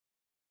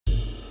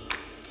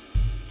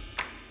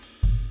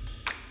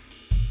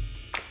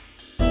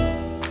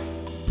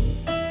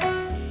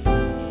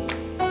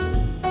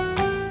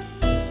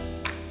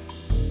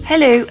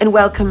Hello and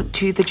welcome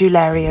to The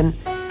Jewelarian,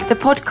 the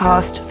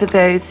podcast for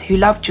those who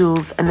love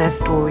jewels and their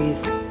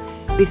stories.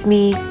 With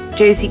me,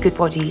 Josie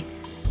Goodbody,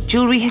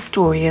 jewellery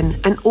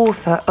historian and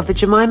author of the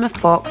Jemima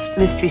Fox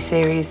mystery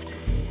series,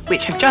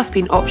 which have just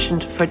been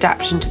optioned for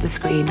adaptation to the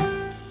screen.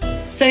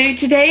 So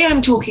today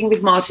I'm talking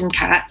with Martin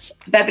Katz,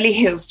 Beverly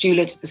Hills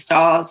jeweller to the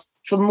stars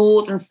for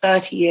more than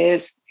 30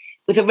 years,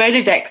 with a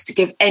Rolodex to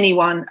give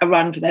anyone a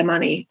run for their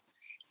money.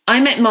 I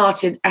met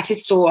Martin at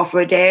his store off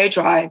Rodeo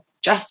Drive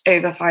just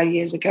over 5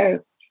 years ago,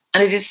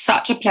 and it is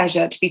such a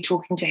pleasure to be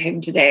talking to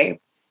him today.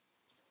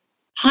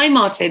 Hi,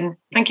 Martin.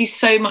 Thank you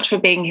so much for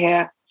being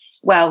here.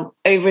 Well,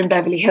 over in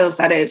Beverly Hills,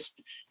 that is,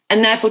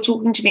 and therefore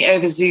talking to me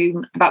over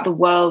Zoom about the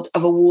world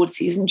of award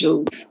season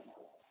jewels.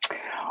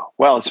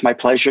 Well, it's my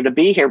pleasure to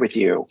be here with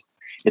you.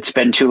 It's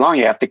been too long.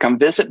 You have to come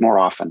visit more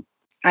often.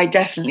 I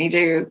definitely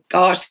do.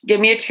 Gosh, give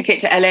me a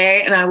ticket to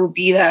LA and I will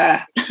be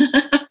there.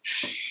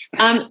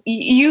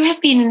 You have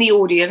been in the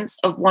audience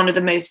of one of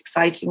the most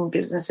exciting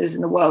businesses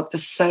in the world for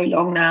so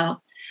long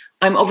now.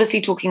 I'm obviously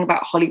talking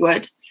about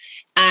Hollywood,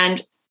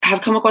 and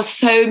have come across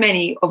so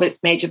many of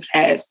its major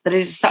players that it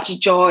is such a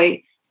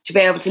joy to be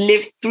able to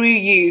live through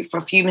you for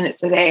a few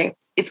minutes a day.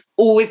 It's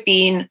always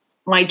been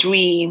my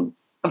dream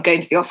of going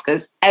to the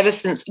Oscars ever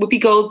since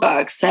Whoopi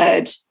Goldberg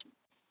said,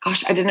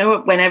 gosh, I don't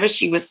know, whenever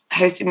she was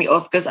hosting the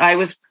Oscars, I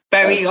was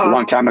very young. A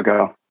long time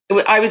ago.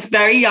 I was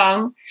very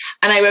young,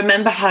 and I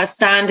remember her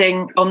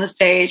standing on the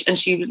stage, and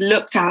she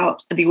looked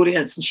out at the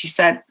audience and she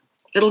said,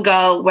 little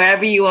girl,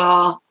 wherever you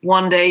are,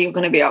 one day you're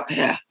going to be up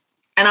here.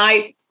 And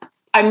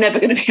I'm never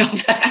going to be up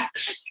there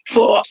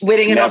for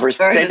winning an Oscar. Never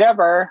say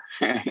never.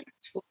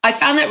 I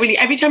found that really,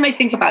 every time I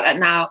think about that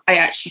now, I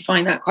actually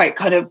find that quite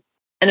kind of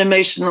an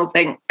emotional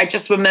thing. I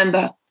just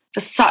remember for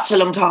such a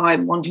long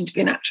time wanting to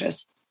be an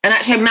actress. And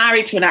actually I'm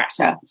married to an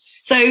actor.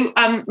 So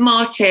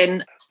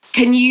Martin,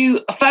 can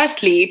you,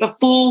 firstly,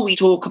 before we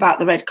talk about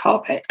the red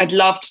carpet, I'd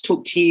love to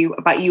talk to you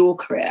about your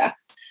career,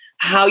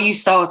 how you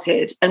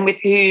started and with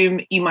whom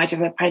you might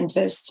have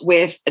apprenticed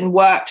with and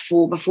worked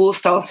for before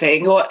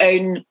starting your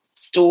own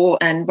store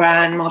and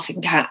brand,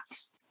 Martin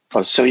Katz.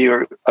 Oh, so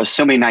you're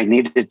assuming I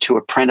needed to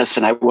apprentice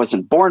and I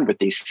wasn't born with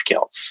these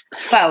skills.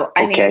 Well,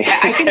 I mean,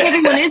 I think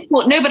everyone is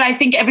born. No, but I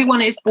think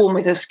everyone is born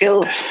with a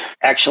skill.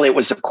 Actually, it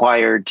was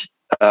acquired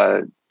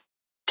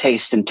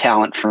taste and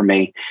talent for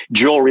me.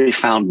 Jewelry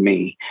found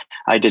me.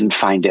 I didn't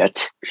find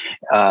it.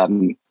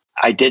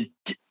 I did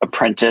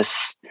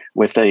apprentice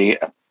with a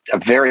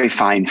very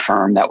fine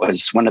firm that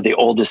was one of the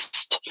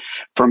oldest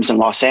firms in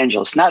Los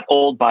Angeles. Not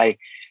old by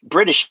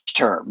British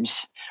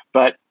terms,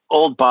 but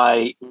old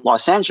by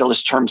Los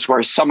Angeles terms,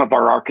 where some of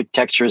our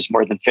architecture is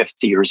more than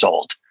 50 years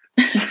old.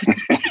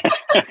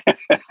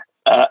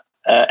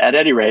 At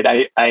any rate,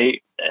 the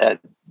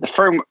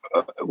firm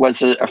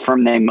was a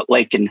firm named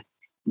Lake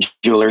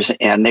 & Jewelers,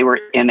 and they were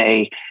in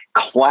a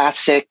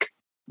classic,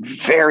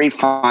 very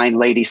fine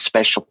ladies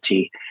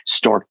specialty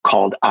store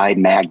called I.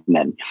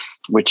 Magnin,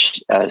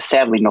 which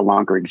sadly no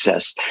longer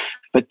exists.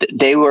 But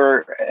they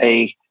were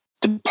a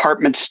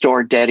department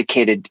store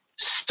dedicated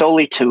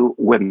solely to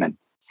women.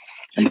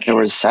 And there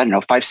was,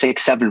 5,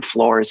 6, 7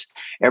 floors,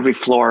 every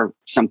floor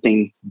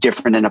something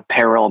different in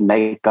apparel,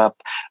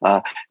 makeup,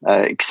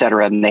 et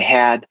cetera. And they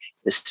had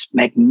this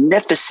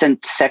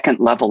magnificent second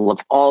level of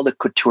all the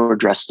couture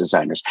dress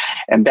designers.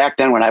 And back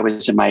then, when I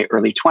was in my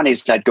early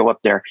 20s, I'd go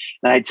up there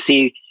and I'd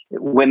see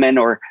women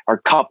or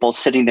couples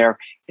sitting there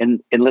in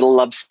little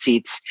love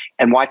seats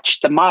and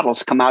watch the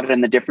models come out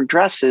in the different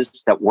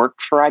dresses that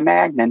worked for I.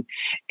 Magnin.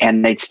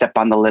 And they'd step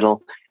on the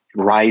little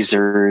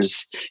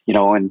risers,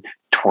 and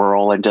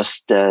twirl and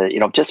just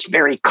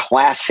very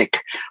classic,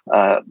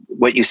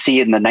 what you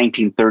see in the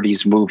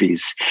 1930s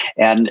movies.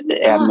 And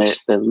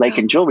the Lake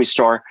 & Jewelry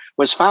store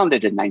was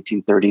founded in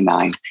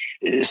 1939.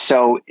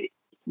 So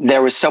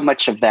there was so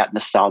much of that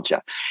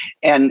nostalgia.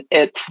 And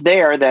it's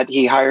there that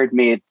he hired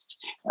me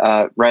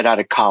right out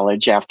of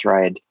college after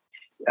I had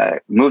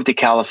moved to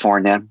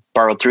California,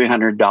 borrowed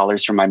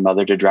 $300 from my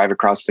mother to drive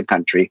across the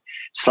country,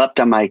 slept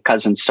on my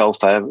cousin's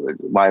sofa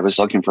while I was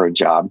looking for a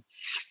job.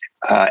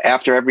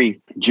 After every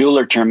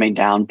jeweler turned me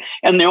down.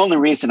 And the only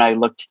reason I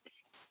looked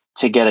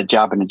to get a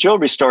job in a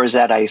jewelry store is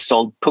that I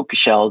sold puka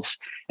shells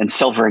and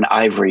silver and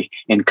ivory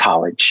in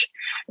college.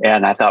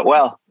 And I thought,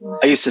 well,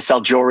 I used to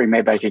sell jewelry.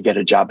 Maybe I could get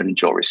a job in a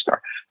jewelry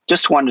store.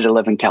 Just wanted to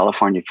live in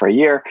California for a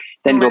year,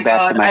 then go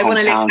back to my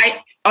hometown.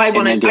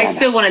 I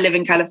still want to live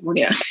in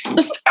California.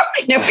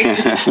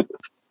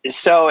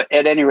 So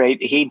at any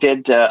rate, he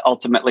did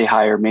ultimately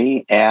hire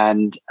me,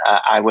 and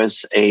I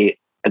was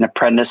an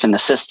apprentice, an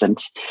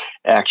assistant,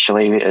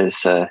 actually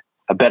is a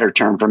better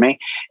term for me,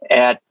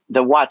 at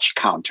the watch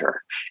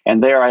counter.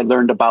 And there I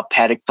learned about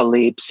Patek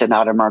Philippe's and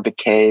Audemars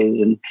Piguet's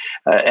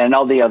and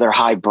all the other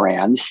high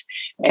brands.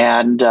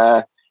 And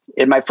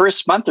in my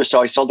first month or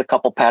so, I sold a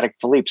couple Patek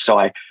Philippe's. So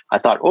I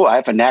thought, oh, I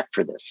have a knack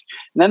for this.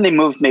 And then they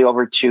moved me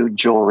over to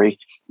jewelry.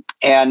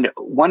 And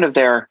one of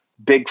their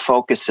big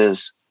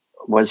focuses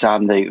was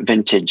on the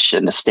vintage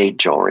and estate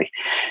jewelry.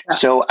 Yeah.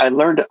 So I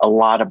learned a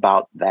lot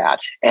about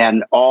that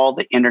and all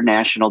the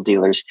international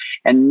dealers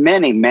and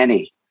many,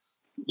 many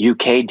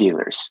UK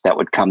dealers that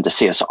would come to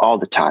see us all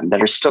the time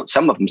that are still,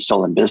 some of them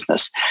still in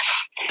business.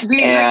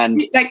 Really,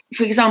 and like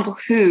for example,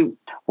 who?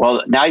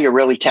 Well, now you're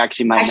really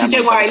taxing my memory. Actually,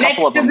 don't worry.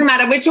 It doesn't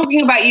matter. We're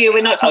talking about you.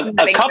 We're not talking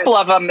about a couple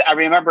of them. I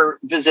remember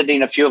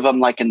visiting a few of them,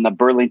 like in the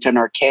Burlington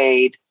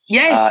Arcade.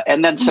 Yes.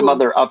 And then some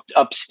other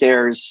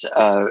upstairs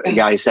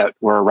guys that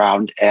were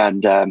around,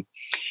 and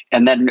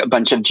then a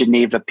bunch of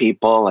Geneva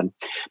people.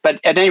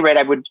 But at any rate,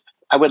 I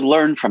would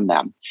learn from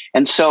them.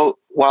 And so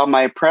while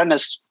my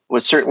apprentice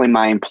was certainly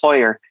my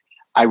employer,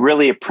 I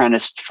really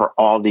apprenticed for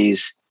all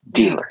these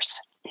dealers.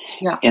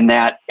 Yeah. In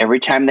that every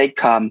time they'd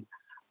come,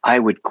 I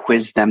would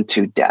quiz them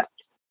to death.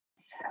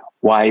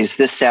 Why is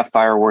this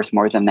sapphire worth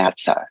more than that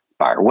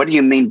sapphire? What do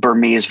you mean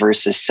Burmese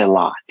versus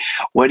Ceylon?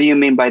 What do you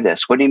mean by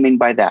this? What do you mean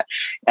by that?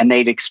 And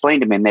they'd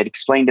explain to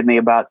me,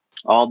 about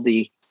all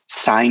the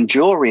signed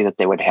jewelry that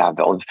they would have.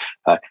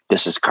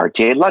 This is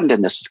Cartier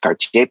London. This is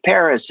Cartier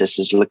Paris. This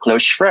is Le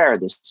Cloche Frere.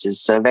 This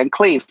is Van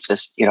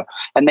Cleef.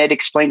 And they'd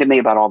explain to me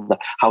about all the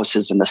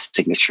houses and the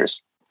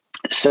signatures.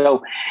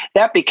 So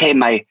that became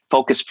my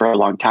focus for a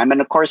long time. And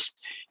of course,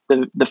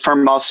 the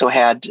firm also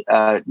had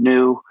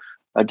new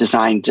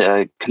designed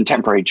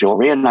contemporary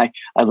jewelry, and I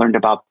learned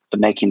about the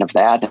making of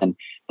that and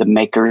the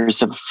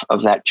makers of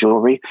that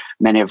jewelry,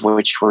 many of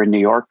which were in New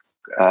York,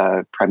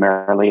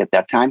 primarily at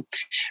that time,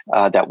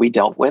 that we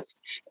dealt with.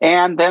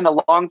 And then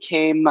along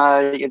came,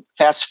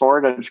 fast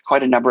forward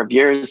quite a number of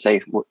years.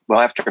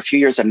 After a few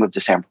years, I moved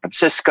to San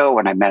Francisco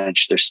and I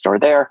managed their store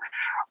there,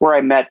 where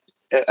I met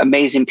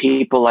amazing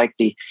people like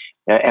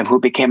and who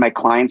became my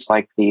clients,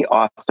 like the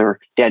author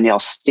Danielle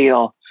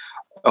Steele,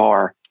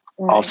 or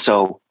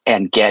also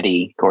Ann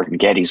Getty, Gordon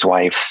Getty's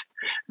wife,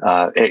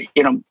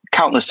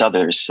 countless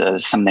others.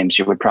 Some names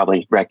you would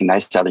probably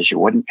recognize, others you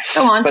wouldn't.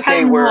 Go on, but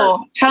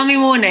tell me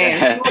more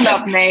names. I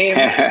love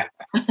names.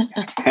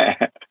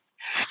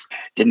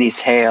 Denise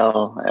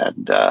Hale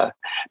and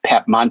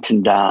Pat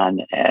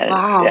Montandon.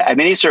 Wow. I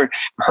mean, these are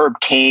Herb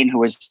Cain, who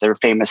was their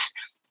famous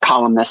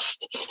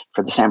columnist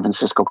for the San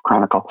Francisco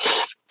Chronicle.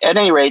 At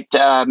any rate,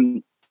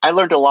 I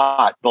learned a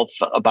lot, both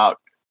about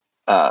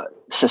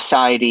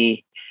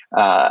society,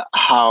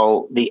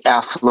 how the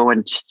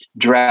affluent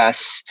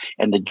dress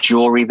and the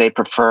jewelry they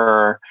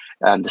prefer,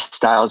 and the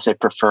styles they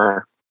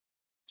prefer,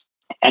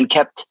 and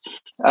kept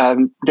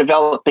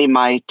developing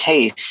my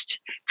taste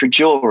for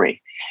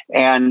jewelry.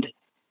 And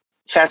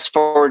fast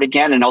forward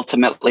again, and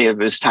ultimately it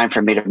was time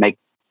for me to make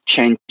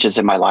changes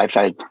in my life.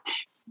 I'd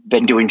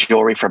been doing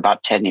jewelry for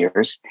about 10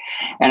 years.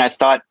 And I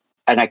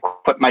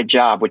quit my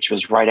job, which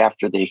was right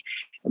after the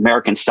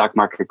American stock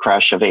market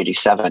crash of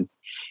 87.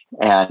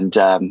 And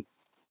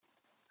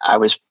I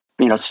was,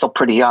 still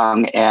pretty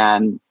young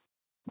and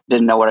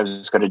didn't know what I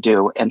was going to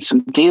do. And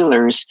some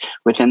dealers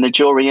within the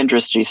jewelry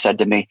industry said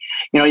to me,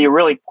 you're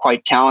really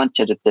quite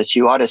talented at this.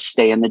 You ought to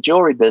stay in the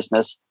jewelry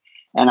business.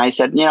 And I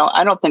said,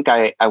 I don't think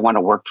I want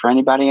to work for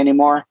anybody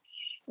anymore.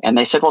 And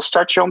they said, well,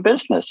 start your own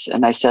business.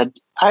 And I said,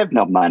 I have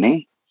no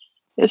money.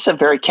 It's a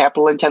very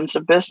capital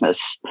intensive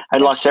business. I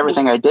lost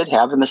everything I did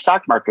have in the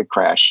stock market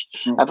crash.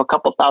 I have a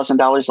couple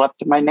 $1,000s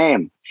left in my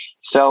name.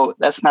 So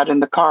that's not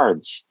in the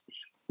cards.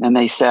 And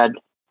they said,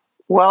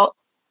 well,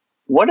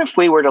 what if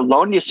we were to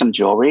loan you some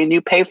jewelry and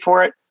you pay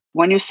for it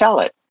when you sell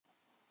it?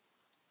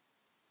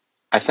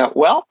 I thought,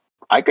 well,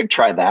 I could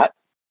try that.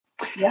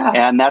 Yeah.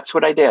 And that's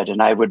what I did.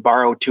 And I would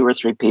borrow 2 or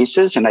 3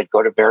 pieces and I'd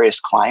go to various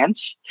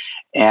clients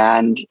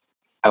and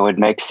I would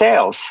make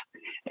sales.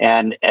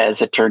 And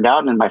as it turned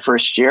out, in my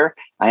first year,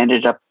 I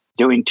ended up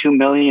doing $2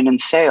 million in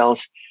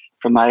sales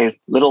from my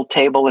little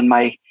table in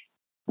my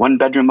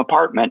 1-bedroom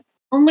apartment.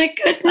 Oh my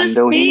goodness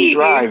on me!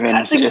 Doheny Drive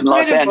in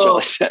Los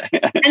Angeles.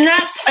 And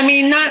that's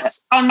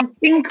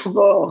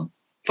unthinkable.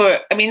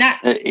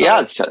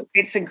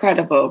 It's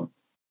incredible.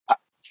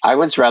 I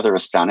was rather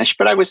astonished,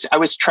 but I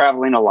was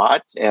traveling a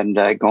lot and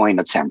going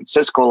to San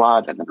Francisco a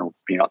lot, and then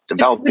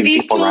developing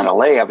people around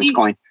LA. I was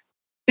going.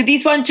 But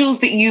these weren't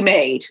jewels that you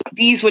made.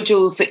 These were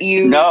jewels that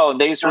you. No,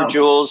 these were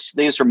jewels.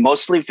 These were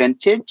mostly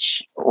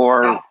vintage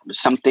or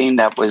something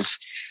that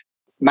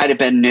might have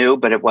been new,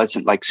 but it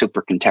wasn't like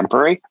super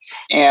contemporary.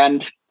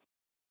 And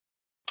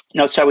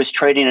so I was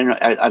trading, and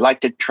I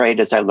like to trade,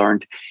 as I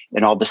learned,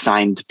 in all the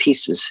signed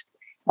pieces,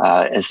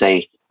 as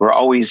they were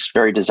always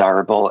very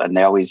desirable, and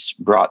they always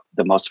brought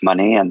the most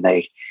money, and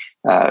they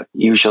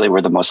usually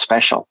were the most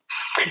special.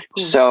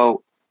 Mm-hmm.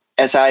 So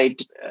as I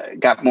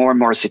got more and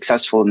more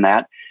successful in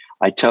that,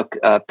 I took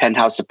a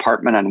penthouse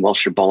apartment on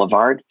Wilshire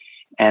Boulevard,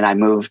 and I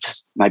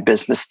moved my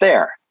business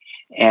there.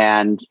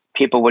 And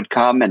people would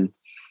come and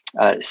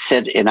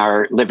sit in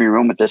our living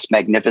room with this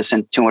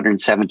magnificent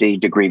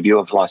 270-degree view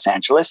of Los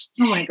Angeles.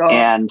 Oh my God.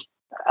 And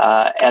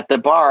at the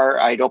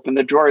bar, I'd open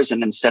the drawers,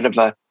 and instead of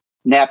a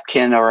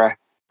napkin or a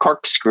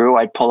corkscrew,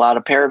 I'd pull out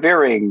a pair of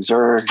earrings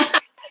or a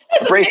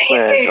bracelet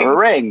amazing. Or a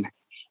ring.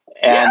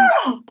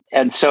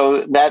 And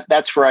so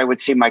that's where I would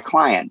see my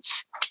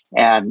clients.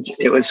 And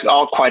it was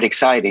all quite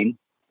exciting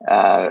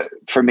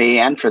for me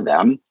and for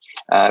them.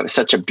 It was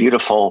such a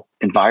beautiful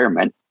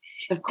environment.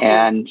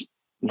 And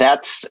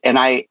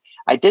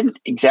I I didn't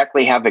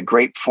exactly have a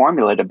great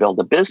formula to build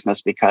a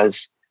business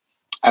because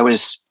I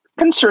was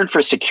concerned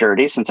for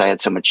security since I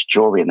had so much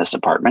jewelry in this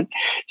apartment.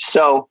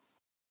 So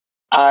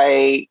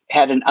I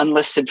had an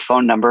unlisted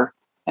phone number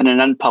and an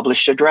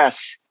unpublished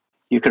address.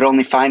 You could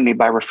only find me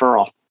by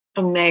referral.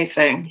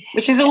 Amazing.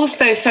 Which is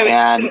also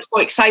it's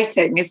more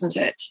exciting, isn't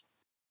it?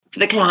 For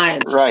the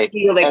clients. Right.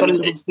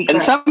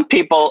 And some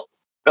people,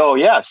 oh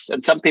yes.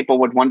 And some people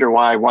would wonder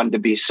why I wanted to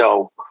be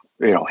so,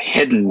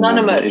 hidden.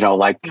 Anonymous.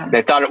 And,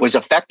 they thought it was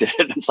affected.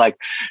 It's like,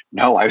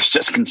 no, I was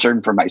just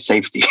concerned for my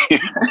safety.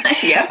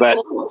 Yeah. But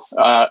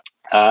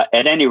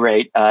at any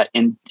rate,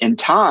 in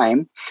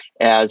time,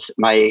 as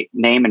my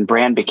name and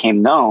brand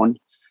became known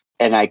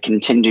and I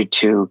continued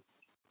to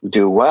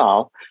do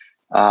well,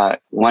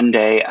 one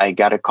day I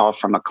got a call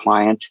from a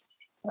client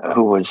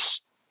who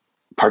was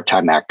a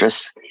part-time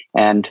actress.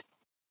 And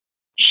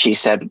she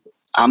said,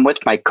 I'm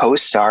with my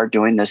co-star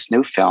doing this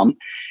new film.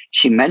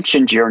 She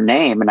mentioned your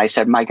name. And I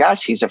said, my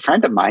gosh, he's a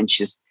friend of mine.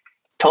 She's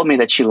told me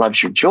that she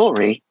loves your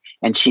jewelry.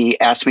 And she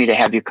asked me to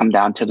have you come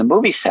down to the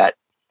movie set,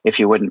 if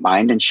you wouldn't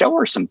mind, and show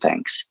her some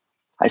things.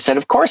 I said,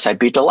 of course, I'd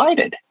be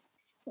delighted.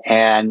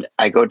 And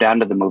I go down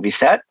to the movie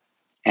set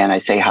and I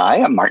say, hi,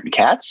 I'm Martin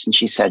Katz. And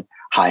she said,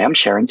 hi, I'm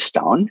Sharon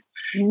Stone.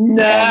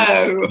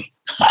 No.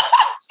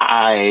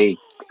 I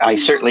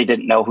certainly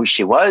didn't know who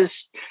she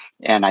was.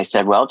 And I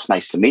said, well, it's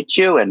nice to meet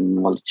you.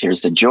 And well,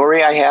 here's the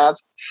jewelry I have.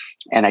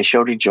 And I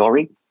showed her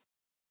jewelry.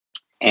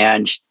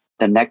 And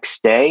the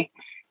next day,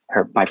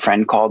 my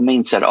friend called me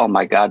and said, oh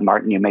my God,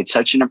 Martin, you made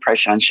such an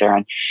impression on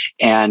Sharon.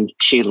 And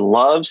she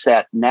loves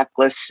that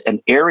necklace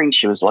and earring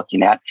she was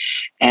looking at.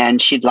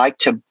 And she'd like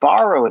to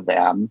borrow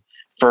them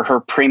for her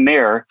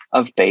premiere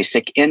of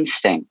Basic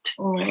Instinct.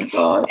 Oh my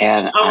God.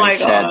 And I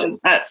said,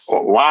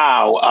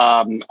 wow,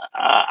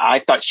 I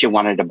thought she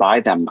wanted to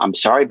buy them. I'm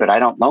sorry, but I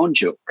don't loan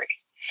jewelry.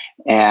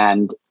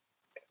 And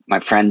my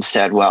friend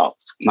said, well,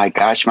 my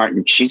gosh,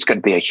 Martin, she's going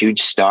to be a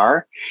huge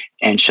star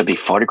and she'll be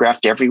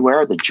photographed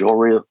everywhere. The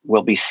jewelry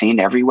will be seen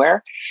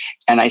everywhere.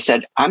 And I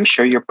said, I'm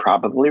sure you're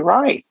probably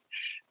right.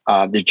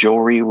 The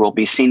jewelry will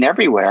be seen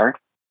everywhere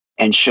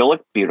and she'll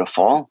look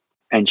beautiful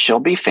and she'll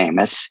be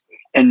famous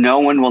and no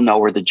one will know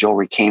where the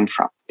jewelry came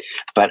from.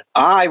 But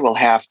I will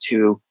have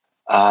to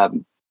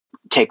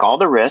take all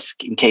the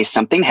risk in case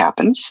something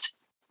happens.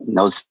 In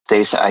those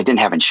days, I didn't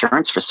have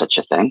insurance for such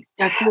a thing.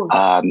 Yeah, cool.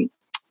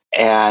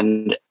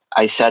 And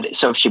I said,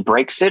 so if she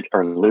breaks it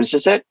or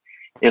loses it,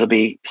 it'll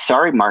be,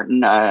 sorry,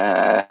 Martin,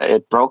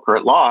 it broke or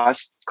it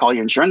lost. Call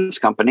your insurance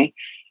company.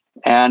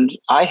 And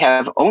I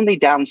have only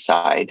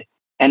downside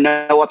and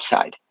no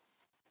upside.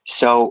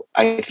 So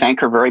I thank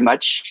her very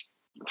much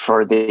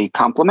for the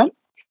compliment,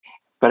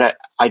 but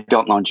I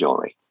don't loan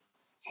jewelry.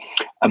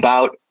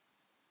 About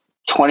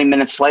 20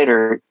 minutes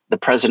later, the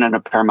president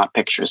of Paramount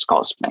Pictures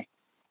calls me.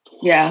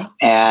 Yeah.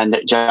 And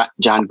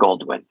John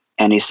Goldwyn.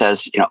 And he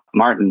says,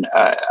 Martin,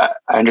 I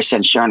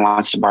understand Sharon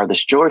wants to borrow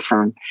this jewelry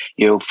from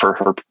you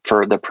for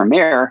the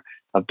premiere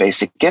of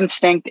Basic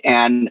Instinct.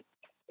 And,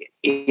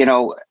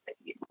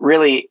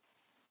 really,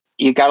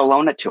 you got to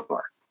loan it to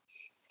her.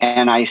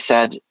 And I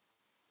said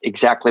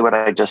exactly what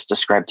I just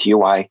described to you,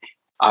 why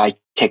I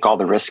take all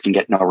the risk and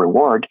get no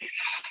reward.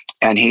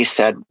 And he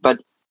said, but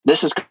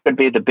this is going to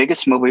be the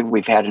biggest movie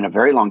we've had in a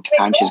very long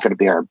time. She's going to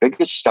be our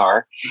biggest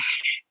star.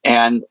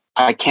 And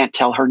I can't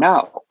tell her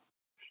no.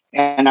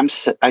 And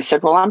I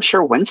said, well, I'm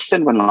sure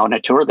Winston would loan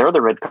it to her. They're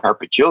the red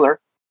carpet jeweler.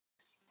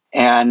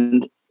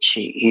 And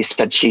he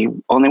said, she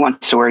only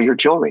wants to wear your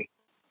jewelry.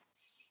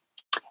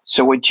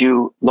 So would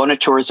you loan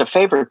it to her as a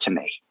favor to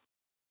me?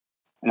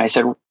 And I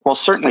said, well,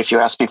 certainly if you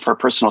ask me for a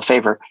personal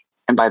favor.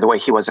 And by the way,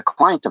 he was a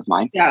client of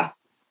mine. Yeah.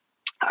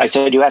 I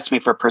said, you asked me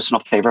for a personal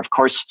favor. Of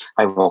course,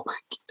 I will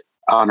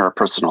honor a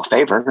personal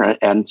favor.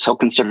 And so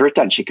consider it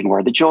done. She can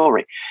wear the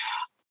jewelry.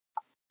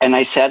 And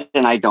I said,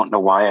 and I don't know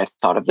why I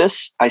thought of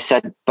this, I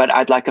said, but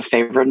I'd like a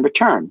favor in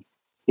return.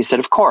 He said,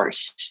 of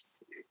course.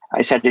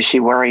 I said, is she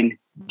wearing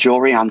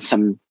jewelry on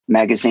some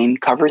magazine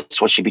covers?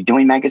 Will she be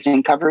doing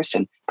magazine covers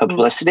and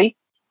publicity?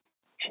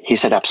 He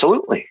said,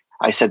 absolutely.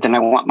 I said, then I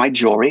want my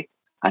jewelry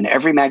on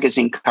every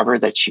magazine cover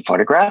that she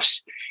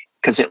photographs,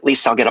 because at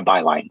least I'll get a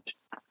byline.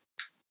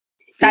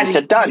 He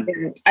said, done.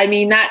 Brilliant. I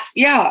mean, that's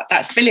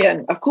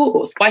brilliant. Of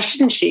course. Why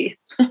shouldn't she?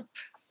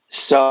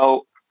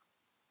 So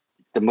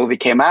the movie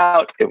came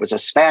out. It was a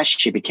smash.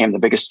 She became the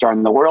biggest star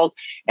in the world.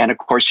 And of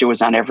course, she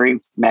was on every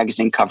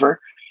magazine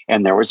cover.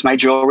 And there was my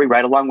jewelry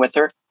right along with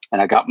her.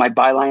 And I got my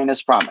byline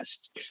as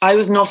promised. I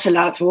was not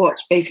allowed to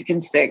watch Basic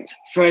Instinct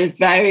for a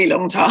very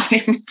long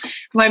time.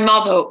 My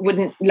mother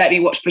wouldn't let me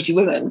watch Pretty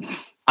Women.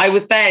 I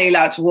was barely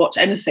allowed to watch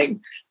anything.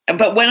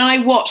 But when I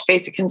watched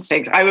Basic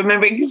Instinct, I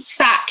remember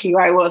exactly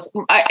where I was.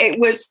 It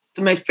was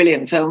the most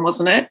brilliant film,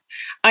 wasn't it?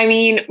 I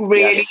mean,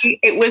 really, yes.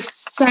 It was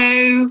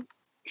so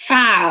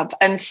fab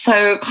and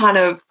so kind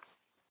of,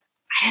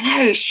 I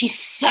don't know, she's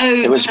so...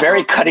 It was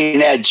very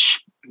cutting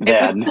edge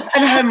then.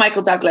 And her and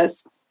Michael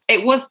Douglas.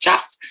 It was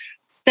just...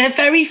 There are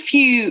very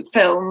few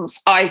films,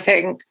 I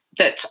think,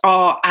 that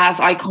are as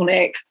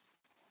iconic.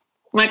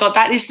 Oh my God,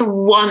 that is the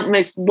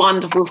most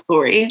wonderful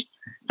story.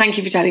 Thank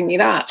you for telling me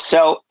that.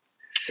 So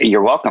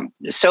you're welcome.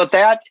 So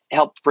that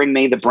helped bring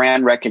me the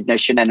brand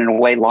recognition and in a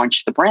way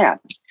launched the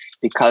brand.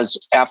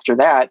 Because after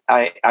that,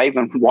 I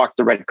even walked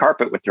the red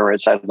carpet with her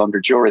as I loaned her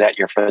jewelry that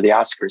year for the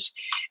Oscars.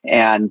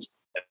 And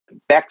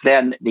back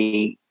then,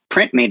 the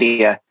print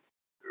media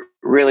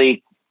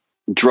really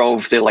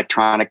drove the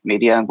electronic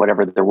media,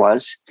 whatever there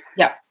was.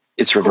 Yeah.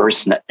 It's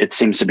reversed. It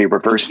seems to be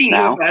reversed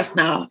now. Reversed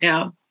now,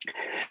 yeah.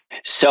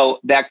 So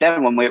back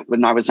then,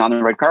 when I was on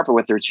the red carpet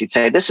with her, she'd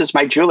say, "This is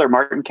my jeweler,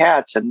 Martin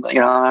Katz," and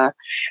wow.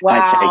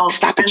 I'd say,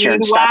 "Stop it,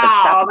 Sharon! Stop it!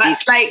 Stop it!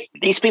 That's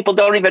these people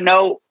don't even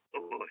know.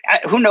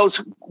 Who knows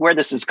where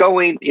this is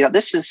going?"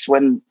 This is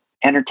when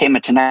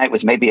Entertainment Tonight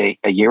was maybe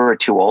a year or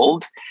two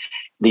old.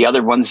 The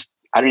other ones,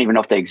 I don't even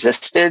know if they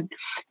existed.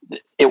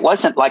 It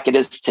wasn't like it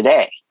is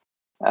today.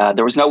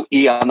 There was no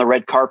E on the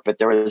red carpet.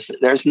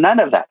 There's none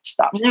of that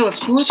stuff. No, of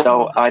course.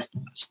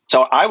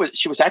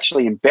 She was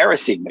actually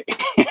embarrassing me.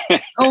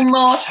 Oh,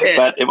 Martin!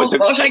 But it was it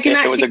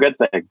was a good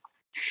thing.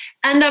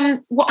 And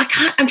I'm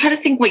trying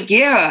to think what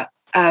year.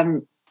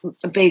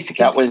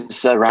 Basically, that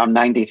was around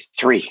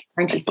 93.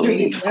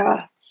 93.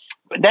 Yeah.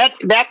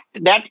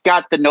 That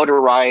got the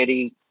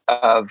notoriety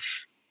of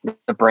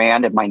the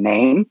brand and my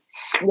name.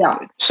 Yeah.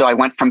 So I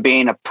went from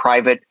being a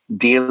private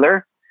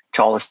dealer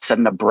to all of a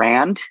sudden a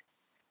brand.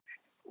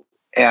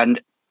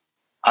 And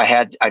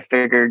I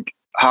figured,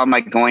 how am I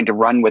going to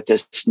run with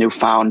this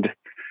newfound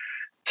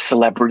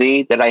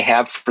celebrity that I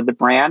have for the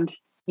brand?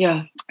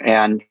 Yeah.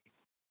 And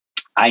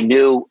I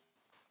knew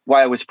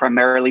while I was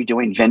primarily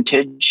doing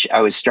vintage,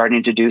 I was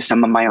starting to do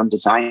some of my own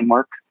design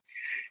work,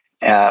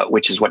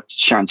 which is what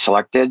Sharon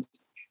selected.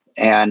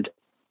 And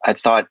I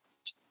thought,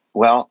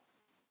 well,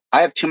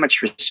 I have too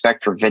much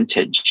respect for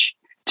vintage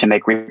to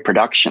make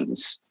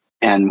reproductions.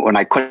 And when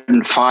I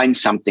couldn't find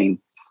something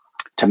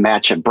to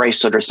match a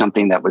bracelet or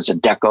something that was a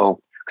deco,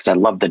 because I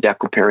love the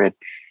deco period.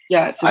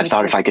 Yeah, I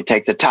thought if I could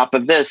take the top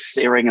of this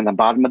earring and the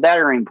bottom of that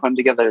earring, put them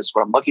together is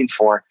what I'm looking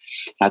for.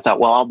 And I thought,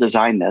 well, I'll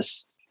design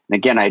this. And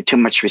again, I had too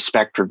much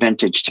respect for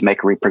vintage to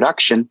make a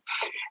reproduction.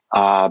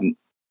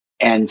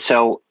 And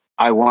so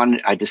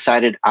I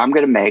decided I'm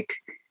going to make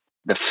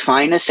the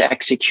finest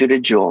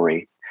executed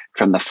jewelry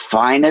from the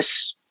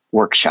finest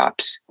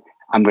workshops.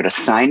 I'm going to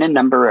sign and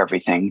number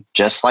everything,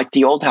 just like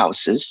the old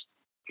houses,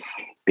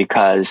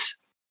 because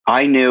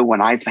I knew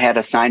when I've had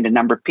a signed and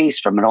numbered piece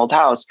from an old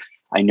house,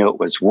 I knew it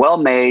was well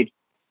made,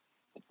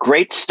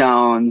 great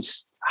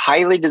stones,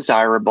 highly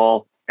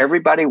desirable.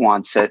 Everybody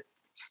wants it.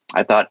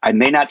 I thought I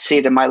may not see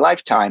it in my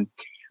lifetime,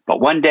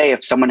 but one day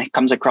if someone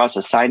comes across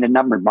a signed and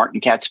numbered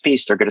Martin Katz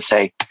piece, they're going to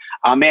say,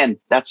 I'm in.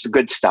 That's the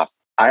good stuff.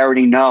 I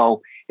already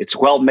know it's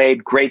well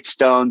made, great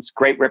stones,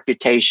 great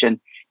reputation.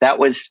 That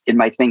was in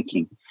my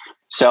thinking.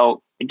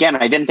 So again,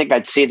 I didn't think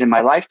I'd see it in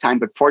my lifetime,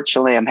 but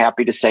fortunately, I'm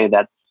happy to say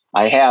that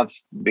I have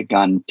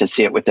begun to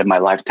see it within my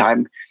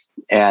lifetime.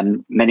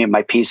 And many of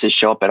my pieces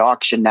show up at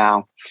auction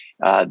now.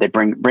 They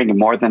bring in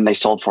more than they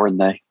sold for in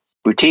the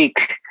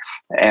boutique.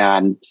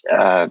 And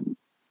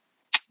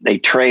they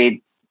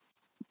trade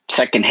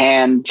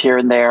secondhand here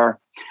and there.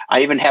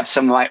 I even have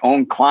some of my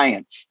own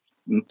clients,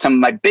 some of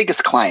my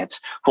biggest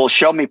clients, who will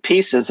show me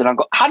pieces and I'll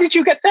go, how did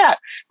you get that?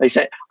 They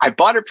say, I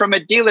bought it from a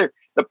dealer.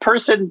 The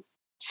person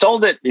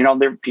sold it. There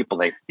are people,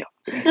 they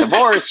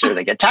divorce or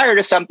they get tired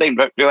of something,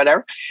 but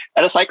whatever.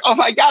 And it's like, oh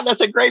my God,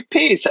 that's a great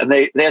piece. And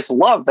they just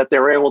love that they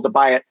were able to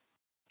buy it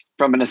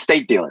from an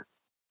estate dealer.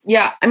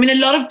 Yeah. I mean, a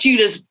lot of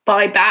jewelers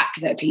buy back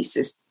their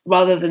pieces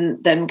rather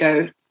than them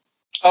go.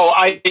 Oh,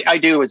 I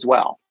do as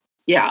well.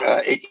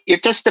 Yeah.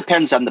 It just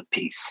depends on the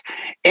piece.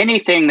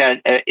 Anything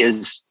that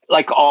is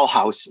like all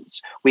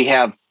houses, we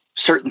have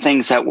certain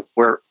things that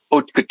were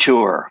haute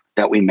couture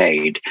that we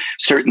made,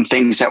 certain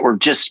things that were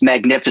just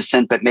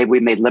magnificent, but maybe we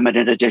made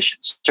limited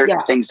editions, certain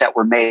things that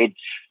were made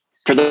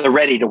for the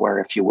ready to wear,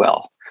 if you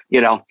will.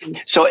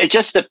 So it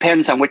just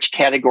depends on which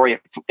category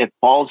it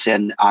falls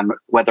in, on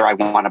whether I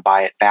want to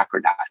buy it back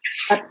or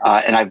not.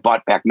 And I've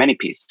bought back many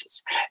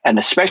pieces, and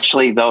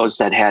especially those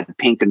that had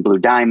pink and blue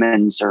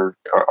diamonds or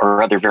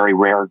other very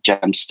rare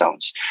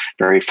gemstones,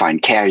 very fine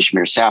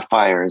cashmere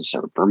sapphires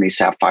or Burmese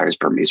sapphires,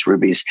 Burmese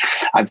rubies.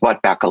 I've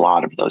bought back a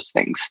lot of those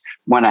things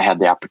when I had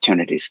the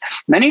opportunities.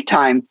 Many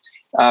times,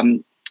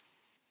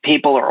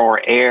 people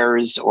or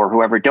heirs or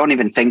whoever don't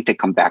even think to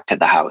come back to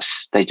the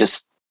house. They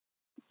just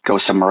go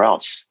somewhere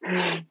else.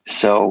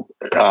 So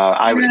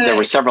there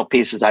were several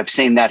pieces I've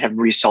seen that have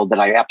resold that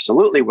I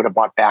absolutely would have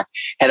bought back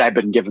had I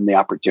been given the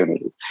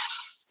opportunity.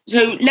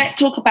 So let's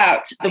talk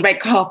about the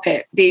red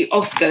carpet, the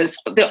Oscars.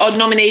 The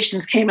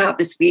nominations came out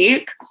this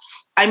week.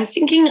 I'm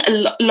thinking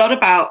a lot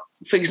about,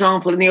 for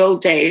example, in the old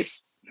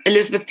days,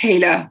 Elizabeth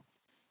Taylor,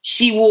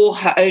 she wore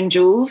her own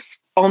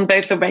jewels on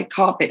both the red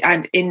carpet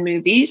and in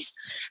movies.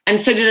 And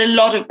so did a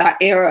lot of that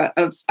era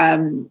of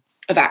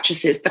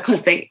actresses,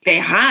 because they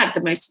had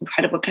the most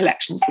incredible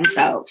collections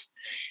themselves.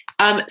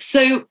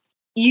 So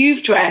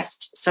you've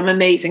dressed some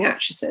amazing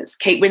actresses.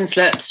 Kate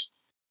Winslet,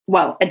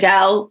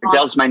 Adele.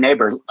 Adele's my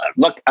neighbor.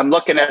 Look, I'm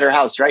looking at her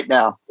house right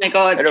now. Oh my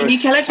God. Can you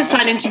tell her to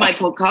sign into my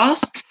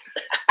podcast?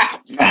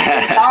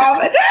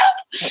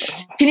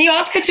 Can you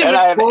ask her to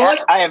record?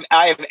 I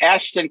have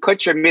Ashton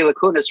Kutcher and Mila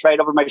Kunis right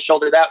over my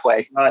shoulder that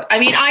way. God. I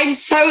mean, I'm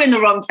so in the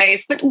wrong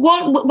place. But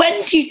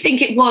when do you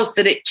think it was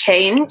that it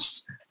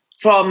changed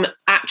from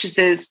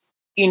actresses,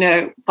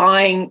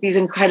 buying these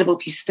incredible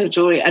pieces of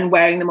jewelry and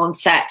wearing them on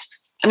set?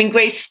 I mean,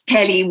 Grace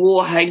Kelly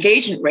wore her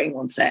engagement ring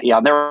on set.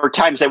 Yeah, there were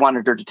times they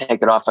wanted her to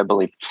take it off, I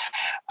believe.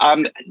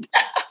 I'm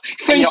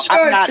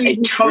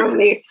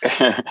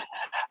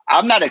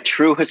not a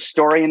true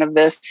historian of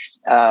this,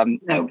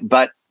 no.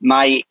 But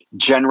my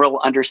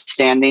general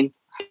understanding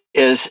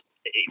is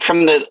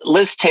from the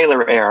Liz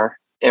Taylor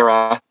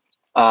era,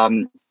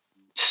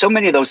 so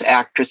many of those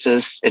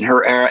actresses in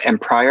her era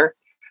and prior,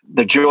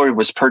 the jewelry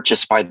was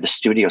purchased by the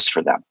studios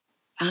for them.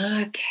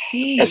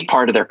 Okay. As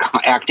part of their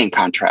acting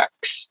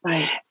contracts.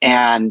 Right.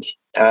 And,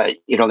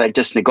 they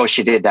just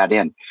negotiated that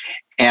in.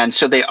 And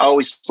so they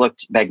always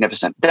looked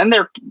magnificent. Then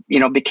there,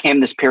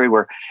 became this period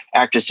where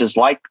actresses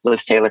like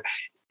Liz Taylor,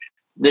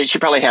 she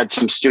probably had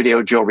some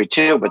studio jewelry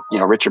too, but,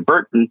 Richard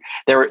Burton,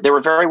 they were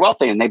very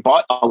wealthy and they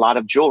bought a lot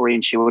of jewelry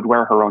and she would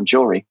wear her own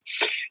jewelry.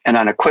 And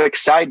on a quick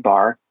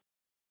sidebar,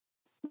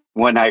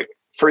 when I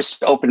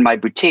first opened my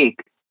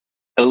boutique,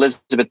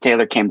 Elizabeth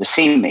Taylor came to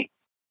see me.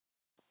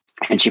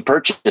 And she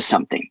purchased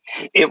something.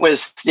 It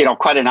was,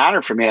 quite an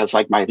honor for me. I was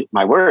like,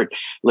 my word,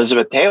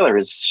 Elizabeth Taylor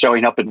is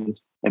showing up in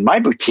my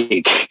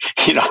boutique.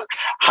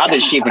 How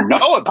does she even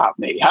know about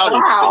me? How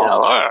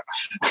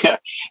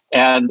does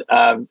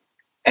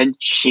and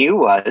she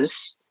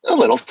was a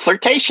little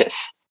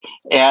flirtatious.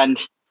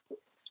 And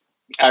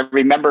I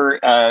remember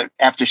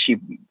after she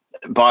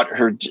bought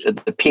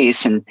the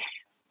piece, and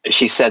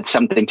she said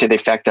something to the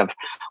effect of,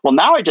 "Well,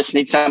 now I just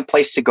need some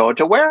place to go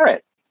to wear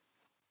it."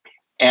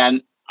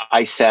 And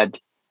I said,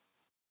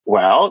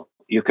 "Well,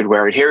 you could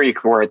wear it here, you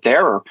could wear it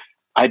there, or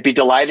I'd be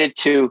delighted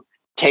to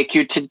take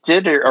you to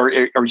dinner." Or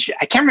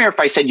I can't remember if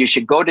I said you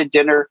should go to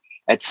dinner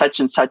at such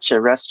and such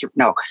a restaurant.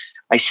 No,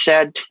 I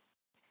said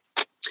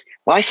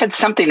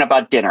something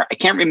about dinner. I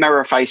can't remember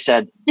if I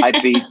said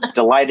I'd be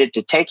delighted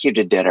to take you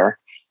to dinner.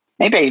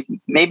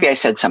 Maybe I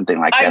said something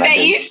like that. I bet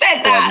you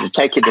said that. To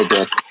take you to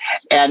dinner.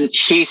 And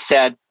she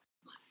said,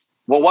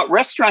 "Well, what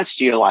restaurants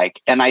do you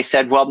like?" And I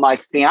said, "Well, my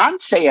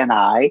fiance and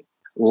I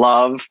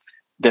love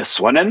this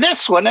one and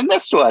this one and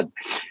this one."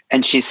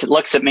 And she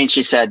looks at me and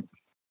she said,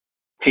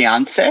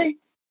 "Fiance?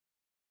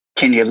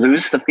 Can you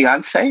lose the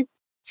fiance?"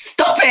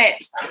 Stop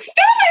it.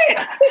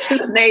 This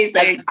is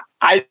amazing.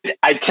 I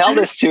tell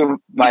this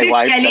to my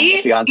wife, Kelly?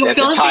 The fiance Your at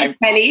the time.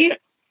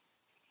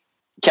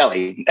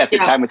 Kelly at the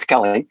time was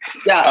Kelly.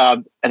 Yeah.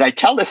 And I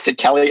tell this to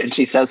Kelly and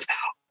she says,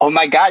 "Oh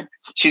my God,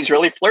 she's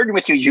really flirting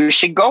with you. You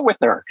should go with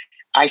her."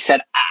 I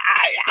said,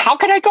 "How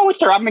can I go with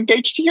her? I'm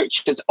engaged to you."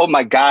 She says, "Oh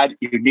my God,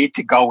 you need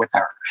to go with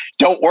her.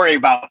 Don't worry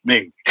about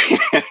me."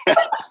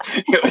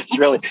 It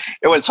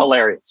was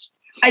hilarious.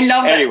 I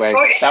love that. Anyway,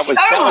 that's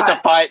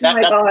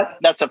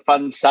a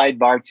fun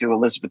sidebar to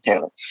Elizabeth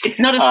Taylor. It's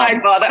not a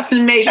sidebar. That's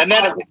an amazing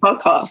part of this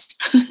podcast.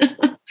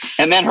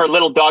 And then her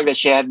little dog that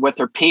she had with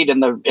her peed in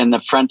the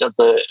front of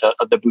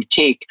the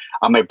boutique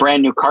on my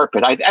brand new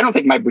carpet. I don't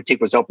think my boutique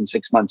was open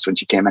 6 months when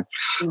she came in,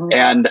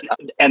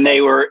 and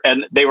they were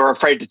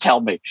afraid to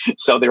tell me,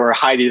 so they were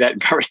hiding that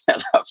and covering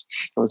that up.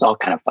 It was all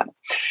kind of funny.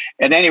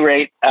 At any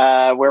rate,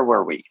 where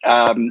were we?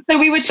 So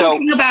we were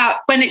talking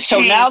about when it changed.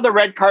 So now the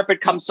red carpet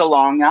comes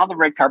along.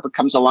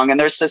 And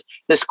there's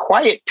this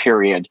quiet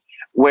period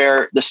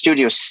where the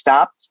studio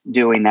stopped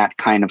doing that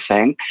kind of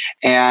thing,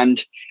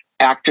 and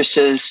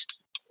actresses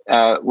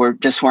were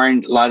just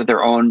wearing a lot of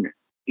their own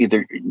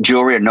either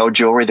jewelry or no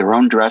jewelry, their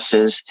own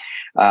dresses.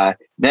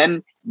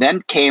 Then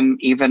came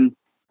even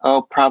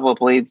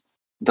probably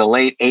the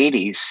late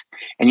 80s,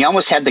 and you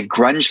almost had the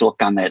grunge look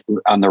on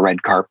the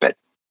red carpet.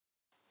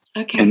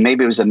 Okay. And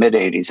maybe it was the mid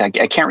 80s.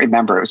 I can't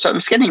remember. It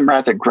was getting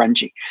rather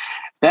grungy.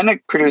 Then a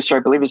producer, I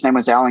believe his name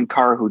was Alan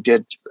Carr, who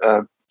did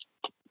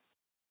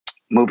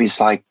movies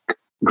like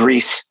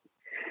Grease,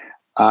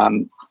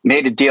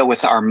 made a deal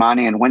with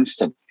Armani and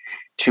Winston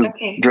to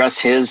dress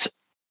his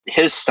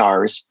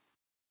stars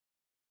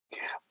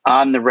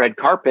on the red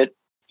carpet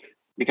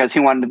because he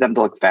wanted them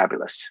to look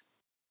fabulous.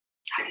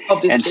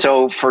 Obviously. And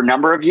so for a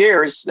number of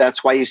years,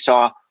 that's why you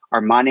saw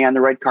Armani on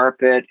the red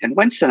carpet and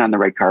Winston on the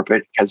red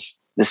carpet, because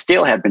this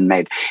deal had been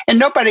made. And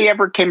nobody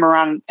ever came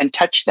around and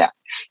touched that.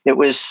 It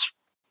was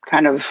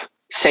kind of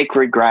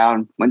sacred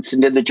ground. Winston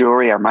did the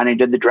jewelry, Armani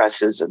did the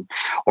dresses,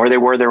 or they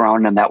wore their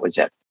own, and that was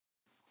it.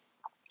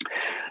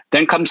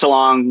 Then comes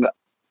along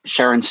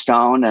Sharon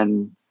Stone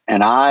and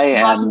I,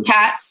 and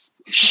Cats.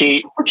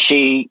 She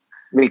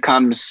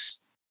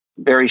becomes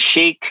very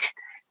chic.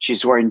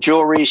 She's wearing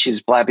jewelry.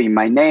 She's blabbing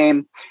my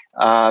name,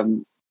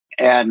 and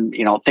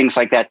things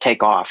like that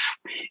take off.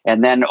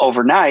 And then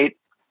overnight,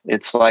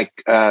 it's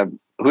like,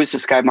 who's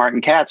this guy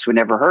Martin Katz? We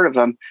never heard of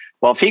him.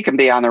 Well, if he can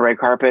be on the red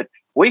carpet,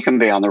 we can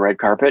be on the red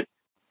carpet.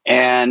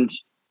 And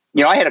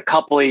I had a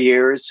couple of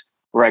years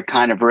where I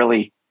kind of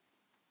really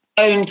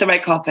owned the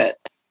red carpet.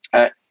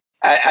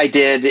 I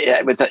did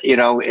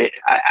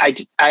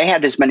I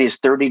had as many as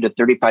 30 to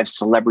 35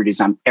 celebrities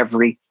on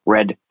every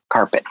red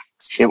carpet.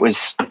 It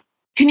was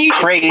Can you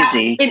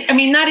crazy. I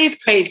mean, that is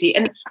crazy.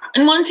 And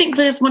one thing,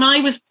 because when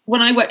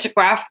I worked at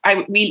Graff,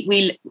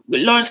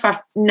 Lawrence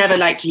Graff never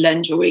liked to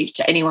lend jewelry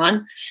to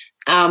anyone.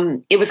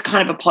 It was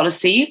kind of a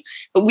policy,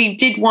 but we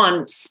did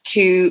once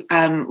to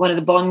one of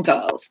the Bond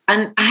girls,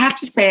 and I have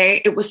to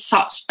say it was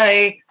such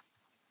an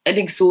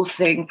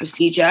exhausting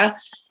procedure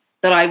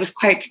that I was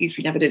quite pleased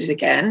we never did it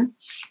again.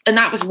 And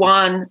that was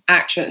one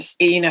actress,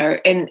 in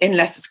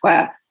Leicester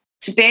Square,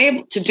 to be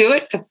able to do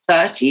it for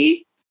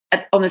 30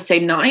 on the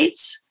same night.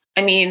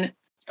 I mean,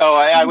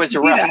 I was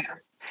around.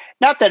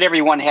 Not that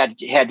everyone had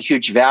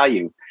huge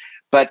value,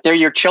 but they're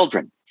your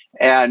children,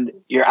 and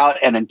you're out,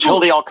 and until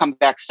they all come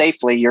back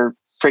safely, you're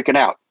freaking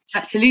out.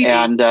 Absolutely.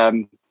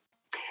 And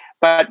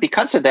but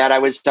because of that, I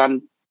was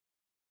on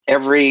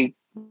every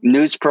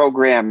news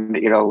program,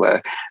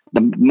 the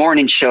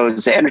morning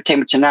shows, the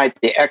Entertainment Tonight,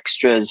 the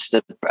extras,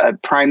 the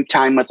prime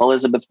time with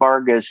Elizabeth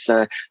Vargas,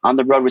 On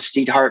the Road with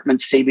Steve Hartman,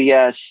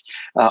 CBS,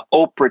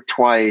 Oprah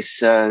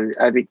twice.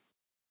 I mean,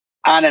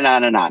 on and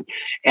on and on.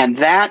 And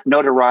that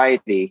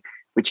notoriety,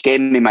 which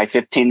gave me my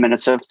 15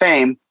 minutes of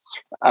fame,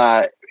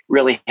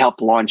 really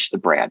helped launch the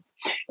brand.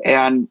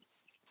 And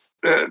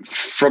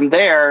from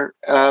there,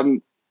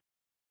 I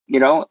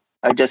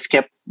just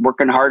kept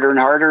working harder and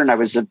harder. And I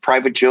was a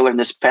private jeweler in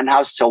this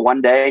penthouse till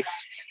one day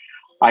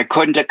I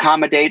couldn't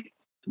accommodate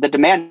the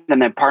demand.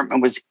 And the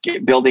apartment was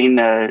building,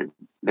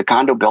 the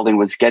condo building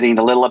was getting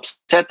a little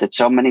upset that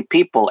so many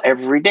people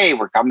every day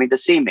were coming to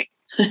see me.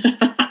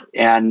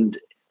 And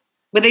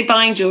were they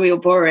buying jewelry or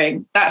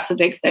borrowing? That's the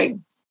big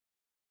thing.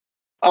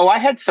 Oh, I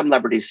had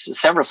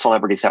several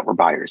celebrities that were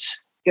buyers.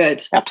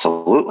 Good.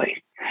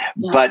 Absolutely.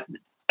 Yeah. But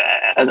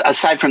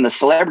aside from the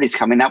celebrities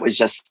coming, that was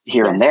just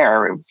here and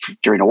there.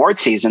 During award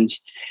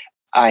seasons,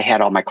 I had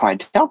all my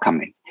clientele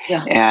coming.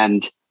 Yeah.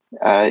 And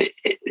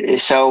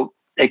so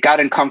it got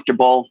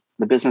uncomfortable.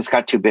 The business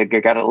got too big.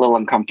 It got a little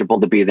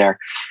uncomfortable to be there.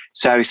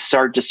 So I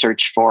started to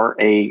search for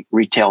a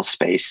retail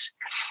space.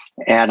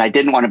 And I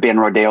didn't want to be in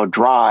Rodeo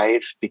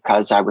Drive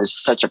because I was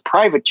such a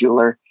private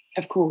jeweler.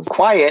 Of course.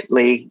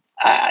 Quietly,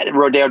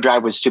 Rodeo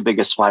Drive was too big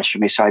a splash for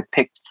me. So I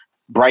picked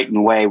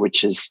Brighton Way,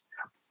 which is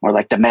more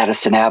like the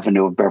Madison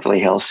Avenue of Beverly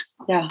Hills.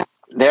 Yeah.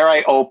 There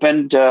I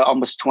opened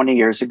almost 20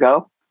 years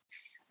ago.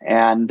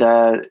 And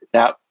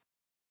that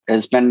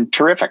has been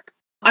terrific.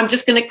 I'm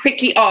just going to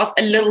quickly ask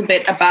a little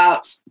bit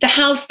about the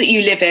house that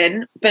you live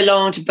in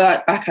belonged to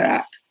Burt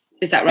Bacharach.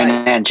 Is that right?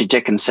 And Angie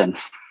Dickinson.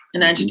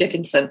 And Angie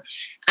Dickinson.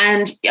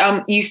 And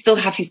you still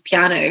have his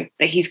piano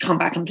that he's come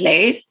back and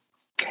played?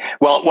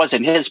 Well, it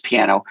wasn't his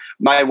piano.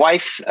 My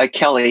wife,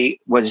 Kelly,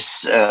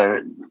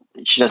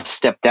 she just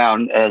stepped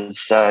down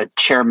as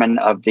chairman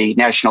of the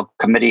National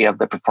Committee of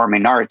the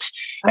Performing Arts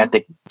at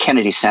the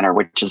Kennedy Center,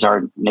 which is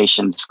our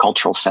nation's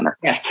cultural center.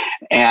 Yes.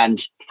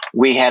 And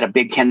we had a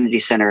big Kennedy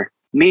Center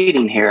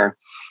meeting here,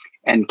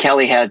 and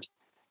Kelly had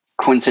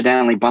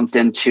coincidentally bumped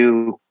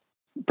into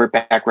Burt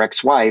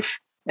Bacharach's wife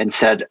and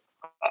said,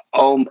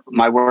 "Oh,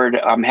 my word,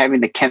 I'm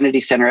having the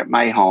Kennedy Center at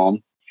my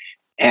home."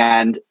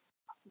 And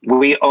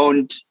we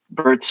owned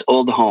Burt's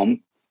old home.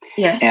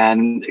 Yes.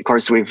 And of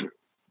course, we've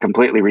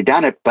completely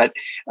redone it, but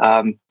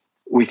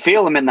we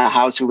feel him in the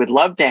house. We would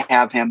love to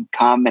have him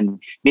come and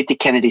meet the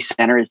Kennedy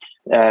Center.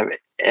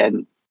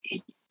 And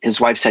his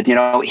wife said,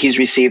 he's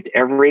received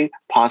every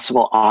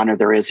possible honor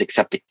there is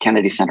except the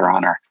Kennedy Center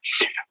honor,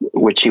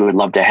 which he would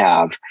love to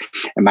have.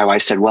 And my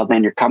wife said, well,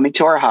 then you're coming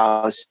to our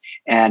house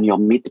and you'll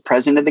meet the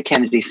president of the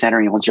Kennedy Center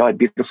and you'll enjoy a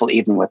beautiful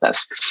evening with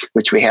us,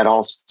 which we had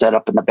all set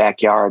up in the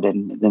backyard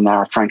and in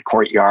our front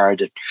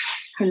courtyard.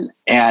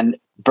 And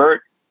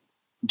Burt,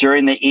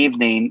 during the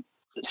evening,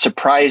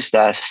 surprised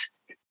us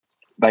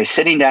by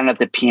sitting down at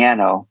the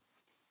piano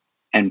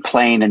and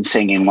playing and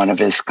singing one of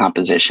his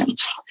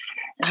compositions.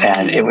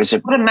 And it was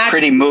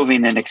pretty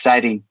moving and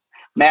exciting,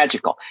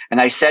 magical. And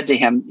I said to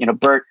him,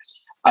 Burt,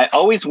 I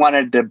always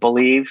wanted to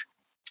believe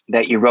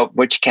that you wrote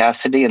Butch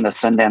Cassidy and the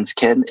Sundance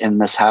Kid in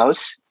this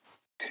house.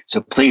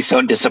 So please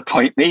don't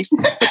disappoint me,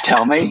 but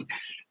tell me.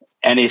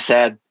 And he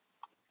said,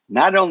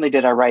 not only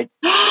did I write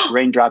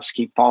Raindrops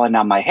Keep Falling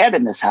on My Head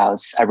in this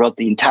house, I wrote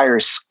the entire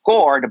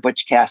score to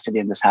Butch Cassidy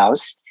in this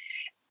house.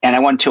 And I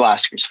won 2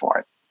 Oscars for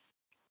it.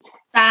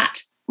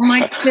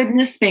 My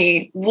goodness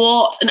me,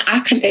 what an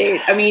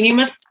accolade.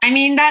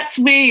 That's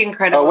really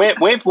incredible. Oh,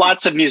 we have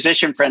lots of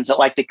musician friends that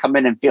like to come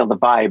in and feel the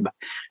vibe.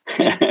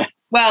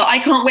 Well, I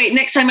can't wait.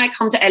 Next time I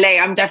come to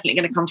LA, I'm definitely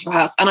going to come to your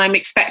house and I'm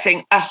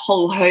expecting a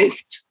whole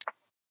host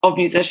of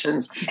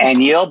musicians.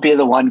 And you'll be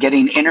the one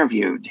getting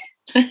interviewed.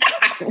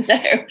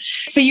 No.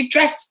 So you've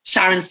dressed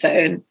Sharon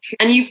Stone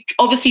and you've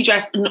obviously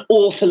dressed an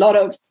awful lot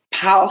of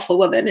powerful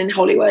women in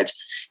Hollywood.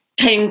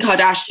 Kim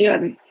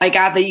Kardashian, I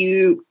gather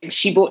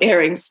she bought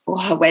earrings for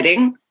her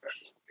wedding.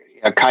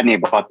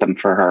 Kanye bought them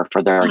for her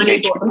for their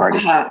engagement party.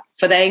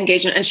 For their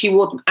engagement, and she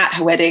wore them at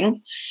her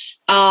wedding.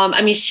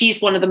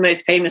 She's one of the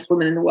most famous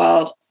women in the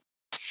world.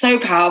 So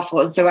powerful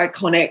and so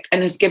iconic,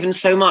 and has given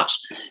so much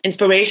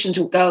inspiration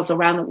to girls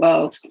around the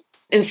world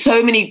in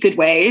so many good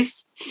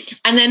ways.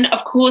 And then,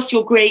 of course,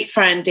 your great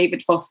friend,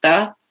 David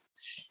Foster,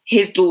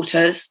 his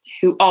daughters,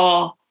 who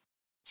are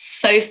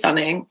so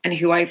stunning and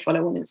who I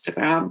follow on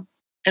Instagram,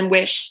 and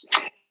wish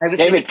I was.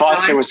 David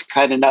Foster was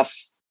kind enough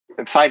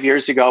 5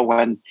 years ago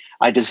when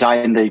I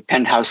designed the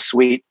penthouse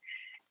suite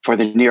for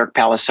the New York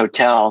Palace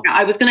Hotel.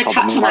 I was going to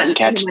touch on that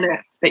in a minute,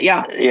 but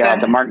yeah,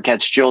 the Martin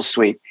Katz Jewel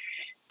Suite.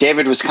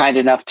 David was kind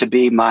enough to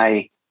be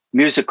my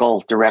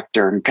musical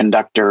director and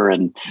conductor,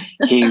 and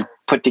he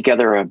put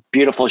together a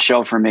beautiful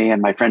show for me,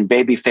 and my friend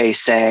Babyface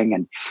sang,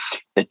 and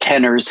the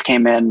tenors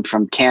came in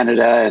from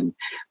Canada, and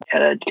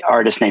an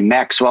artist named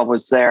Maxwell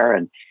was there,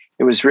 and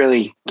it was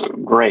really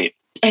great.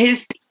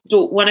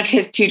 One of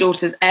his two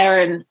daughters,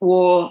 Erin,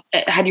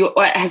 I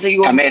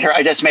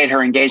just made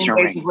her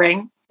engagement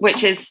ring,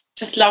 which is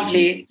just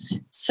lovely,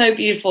 so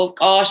beautiful.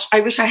 Gosh, I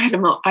wish I had a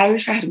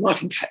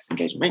Martin Katz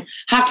engagement ring.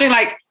 Have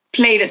to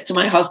play this to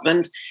my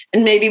husband,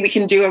 and maybe we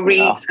can do a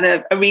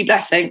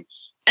re-blessing.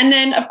 And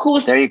then, of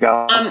course, there you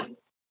go.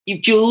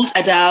 You've jeweled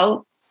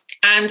Adele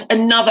and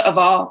another of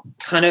our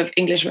kind of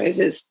English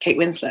roses, Kate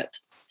Winslet.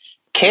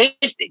 Kate,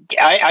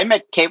 I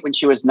met Kate when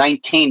she was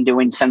 19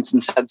 doing Sense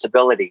and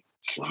Sensibility.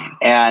 Wow.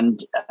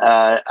 And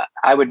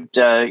I would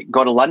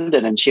go to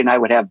London, and she and I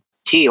would have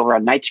tea over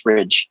on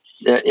Knightsbridge.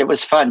 It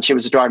was fun. She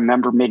was a daughter. I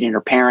remember meeting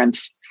her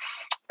parents.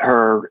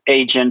 Her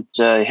agent,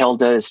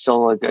 Hilda, is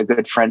still a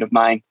good friend of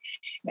mine.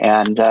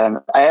 And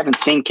I haven't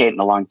seen Kate in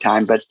a long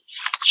time, but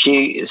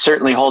she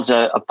certainly holds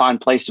a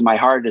fond place in my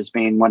heart as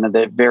being one of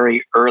the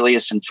very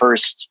earliest and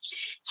first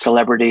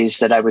celebrities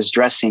that I was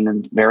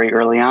dressing very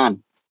early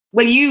on.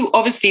 Well, you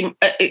obviously,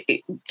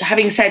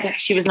 having said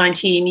she was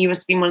 19, you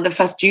must have been one of the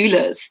first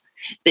jewelers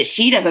that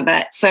she'd ever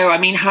met. So, I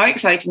mean, how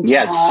exciting for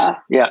her.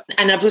 Yeah.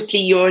 And obviously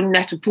you're in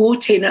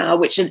Net-a-Porter now,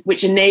 which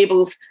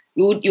enables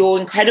your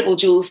incredible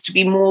jewels to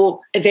be more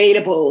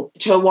available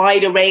to a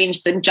wider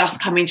range than just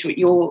coming to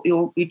your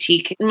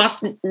boutique. It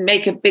must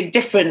make a big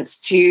difference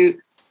to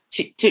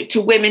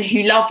women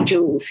who love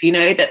jewels,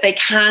 that they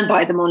can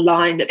buy them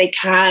online, that they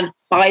can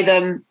buy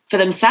them for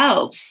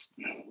themselves.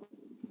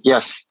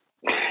 Yes.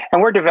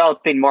 And we're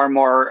developing more and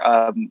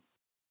more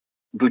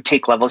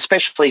boutique level,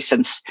 especially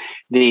since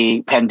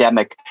the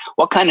pandemic.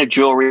 What kind of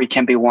jewelry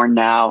can be worn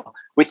now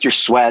with your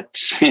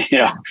sweats,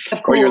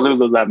 or your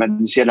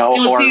Lululemons,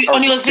 or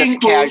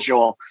just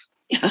casual?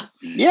 Yeah.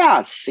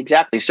 Yes,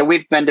 exactly. So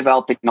we've been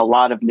developing a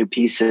lot of new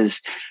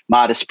pieces,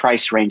 modest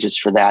price ranges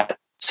for that.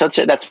 So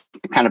that's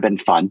kind of been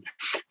fun.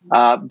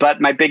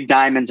 But my big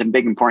diamonds and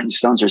big important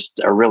stones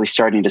are really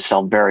starting to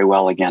sell very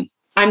well again.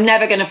 I'm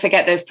never going to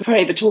forget those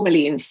Paraiba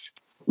tourmalines.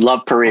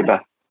 Love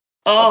Paraiba.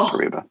 Oh,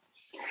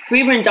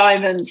 Paraiba and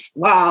diamonds.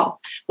 Wow.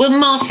 Well,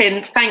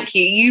 Martin, thank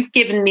you. You've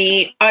given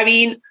me,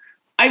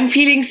 I'm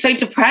feeling so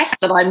depressed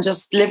that I'm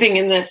just living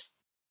in this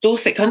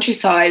Dorset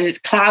countryside. It's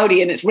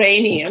cloudy and it's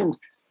rainy, and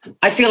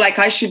I feel like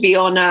I should be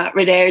on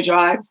Rodeo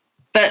Drive.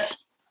 But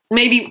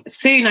maybe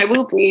soon I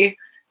will be,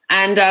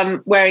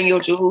 and wearing your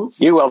jewels.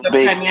 You will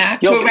be.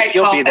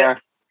 You'll be there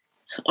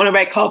on a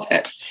red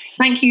carpet.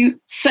 Thank you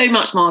so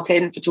much,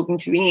 Martin, for talking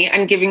to me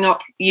and giving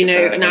up,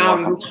 an hour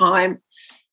of your time